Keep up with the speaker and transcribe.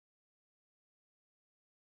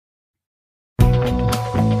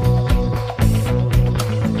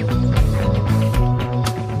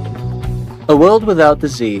A world without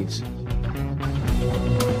disease.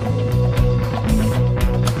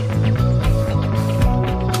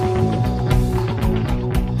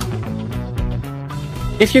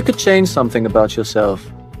 If you could change something about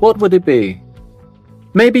yourself, what would it be?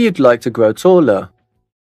 Maybe you'd like to grow taller.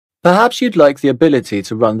 Perhaps you'd like the ability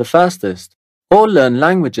to run the fastest, or learn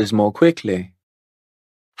languages more quickly.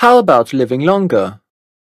 How about living longer?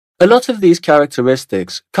 A lot of these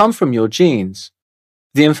characteristics come from your genes,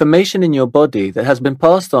 the information in your body that has been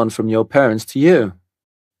passed on from your parents to you.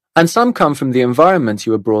 And some come from the environment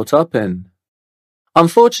you were brought up in.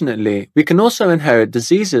 Unfortunately, we can also inherit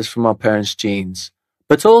diseases from our parents' genes,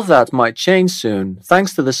 but all that might change soon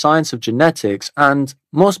thanks to the science of genetics and,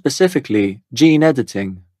 more specifically, gene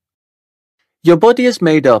editing. Your body is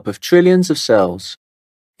made up of trillions of cells.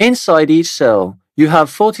 Inside each cell, you have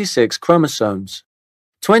 46 chromosomes,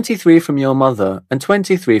 23 from your mother and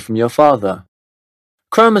 23 from your father.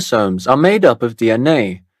 Chromosomes are made up of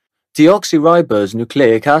DNA, deoxyribose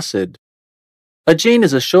nucleic acid. A gene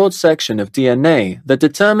is a short section of DNA that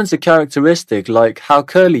determines a characteristic like how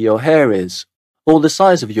curly your hair is, or the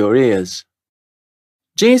size of your ears.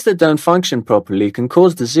 Genes that don't function properly can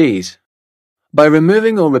cause disease. By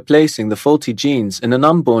removing or replacing the faulty genes in an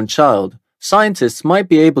unborn child, scientists might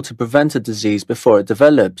be able to prevent a disease before it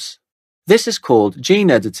develops. This is called gene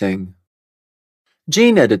editing.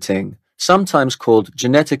 Gene editing, sometimes called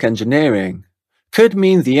genetic engineering, could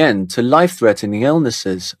mean the end to life-threatening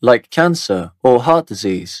illnesses like cancer or heart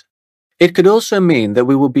disease. It could also mean that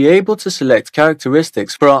we will be able to select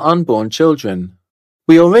characteristics for our unborn children.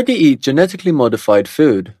 We already eat genetically modified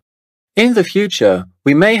food. In the future,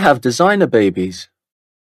 we may have designer babies.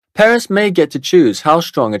 Parents may get to choose how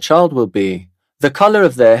strong a child will be, the color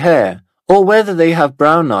of their hair, or whether they have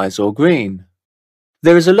brown eyes or green.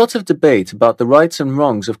 There is a lot of debate about the rights and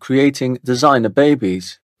wrongs of creating designer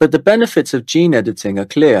babies, but the benefits of gene editing are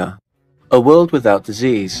clear. A world without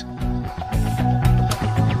disease.